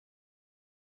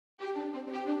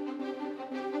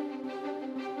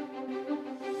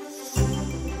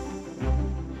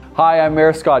Hi, I'm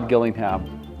Mayor Scott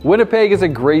Gillingham. Winnipeg is a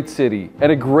great city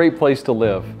and a great place to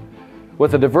live.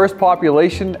 With a diverse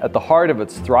population at the heart of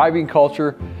its thriving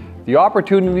culture, the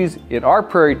opportunities in our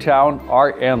prairie town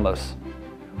are endless.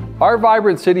 Our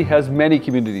vibrant city has many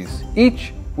communities,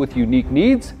 each with unique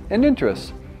needs and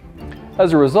interests.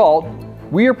 As a result,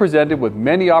 we are presented with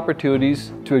many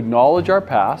opportunities to acknowledge our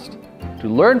past, to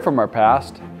learn from our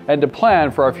past, and to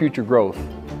plan for our future growth.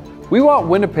 We want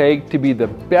Winnipeg to be the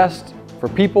best for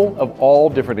people of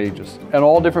all different ages and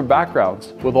all different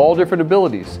backgrounds with all different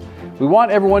abilities. We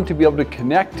want everyone to be able to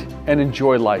connect and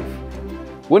enjoy life.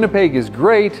 Winnipeg is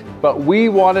great, but we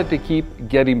want it to keep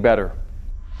getting better.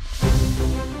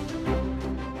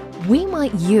 We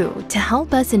want you to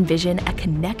help us envision a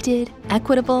connected,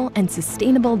 equitable, and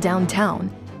sustainable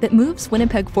downtown that moves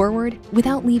Winnipeg forward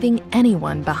without leaving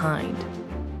anyone behind.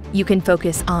 You can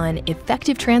focus on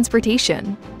effective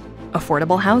transportation,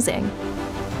 affordable housing,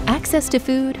 access to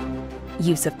food,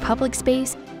 use of public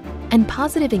space, and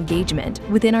positive engagement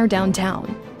within our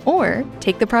downtown, or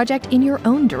take the project in your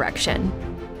own direction.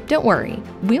 Don't worry,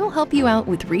 we'll help you out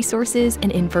with resources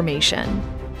and information.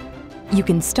 You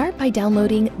can start by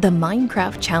downloading the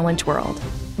Minecraft Challenge World,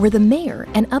 where the mayor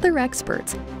and other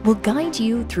experts will guide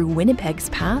you through Winnipeg's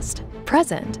past,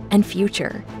 present, and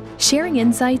future, sharing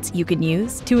insights you can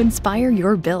use to inspire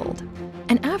your build.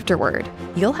 And afterward,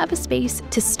 you'll have a space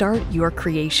to start your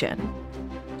creation.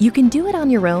 You can do it on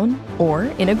your own or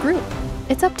in a group.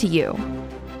 It's up to you.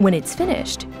 When it's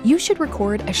finished, you should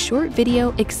record a short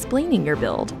video explaining your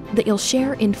build that you'll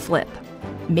share in Flip.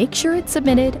 Make sure it's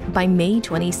submitted by May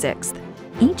 26th.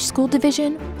 Each school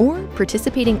division or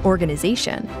participating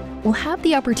organization will have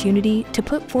the opportunity to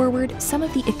put forward some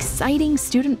of the exciting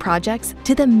student projects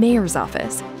to the mayor's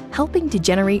office, helping to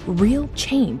generate real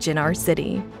change in our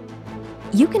city.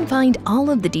 You can find all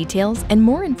of the details and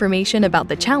more information about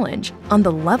the challenge on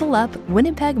the Level Up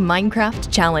Winnipeg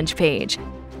Minecraft Challenge page.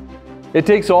 It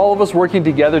takes all of us working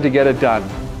together to get it done,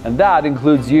 and that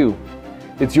includes you.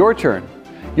 It's your turn.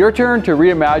 Your turn to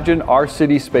reimagine our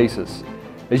city spaces.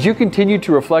 As you continue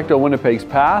to reflect on Winnipeg's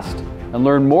past and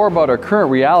learn more about our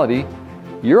current reality,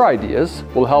 your ideas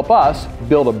will help us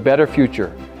build a better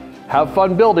future. Have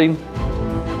fun building.